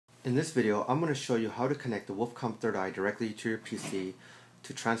In this video, I'm going to show you how to connect the Wolfcom third eye directly to your PC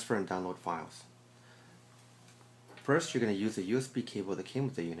to transfer and download files. First, you're going to use the USB cable that came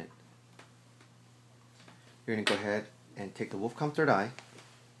with the unit. You're going to go ahead and take the Wolfcom third eye,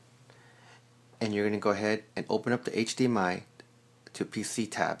 and you're going to go ahead and open up the HDMI to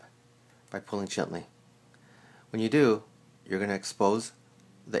PC tab by pulling gently. When you do, you're going to expose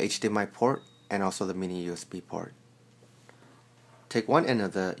the HDMI port and also the mini USB port. Take one end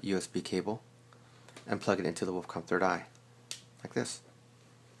of the USB cable and plug it into the Wolfcom third eye, like this.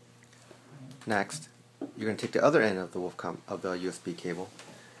 Next, you're going to take the other end of the USB cable,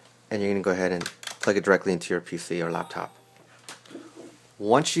 and you're going to go ahead and plug it directly into your PC or laptop.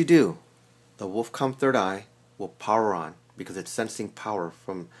 Once you do, the Wolfcom third eye will power on because it's sensing power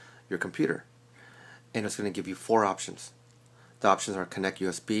from your computer, and it's going to give you 4 options. The options are connect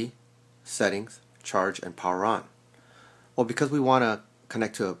USB, settings, charge, and power on. Well, because we want to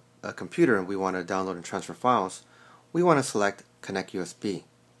connect to a computer and we want to download and transfer files, we want to select Connect USB.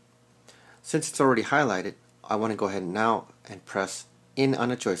 Since it's already highlighted, I want to go ahead now and press in on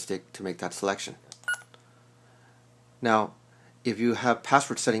the joystick to make that selection. Now, if you have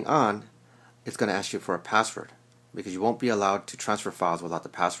password setting on, it's going to ask you for a password because you won't be allowed to transfer files without the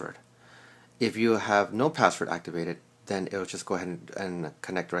password. If you have no password activated, then it'll just go ahead and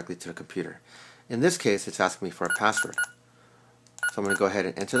connect directly to the computer. In this case, it's asking me for a password. So I'm going to go ahead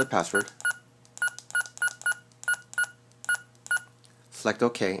and enter the password, select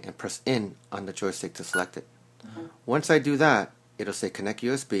OK, and press in on the joystick to select it. Once I do that, it'll say connect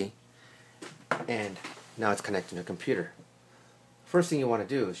USB, and now it's connecting to the computer. First thing you want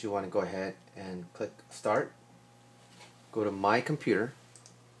to do is you want to go ahead and click Start, go to My Computer,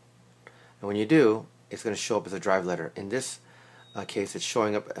 and when you do, it's going to show up as a drive letter. In this case, it's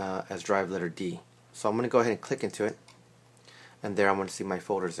showing up as drive letter D. So I'm going to go ahead and click into it, and there I'm going to see my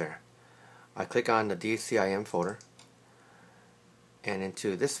folders there. I click on the DCIM folder, and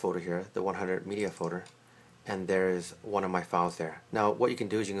into this folder here, the 100 media folder, and there is one of my files there. Now what you can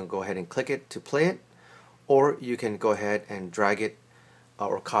do is you can go ahead and click it to play it, or you can go ahead and drag it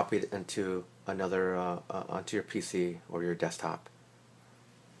or copy it into another onto your PC or your desktop.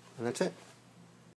 And that's it.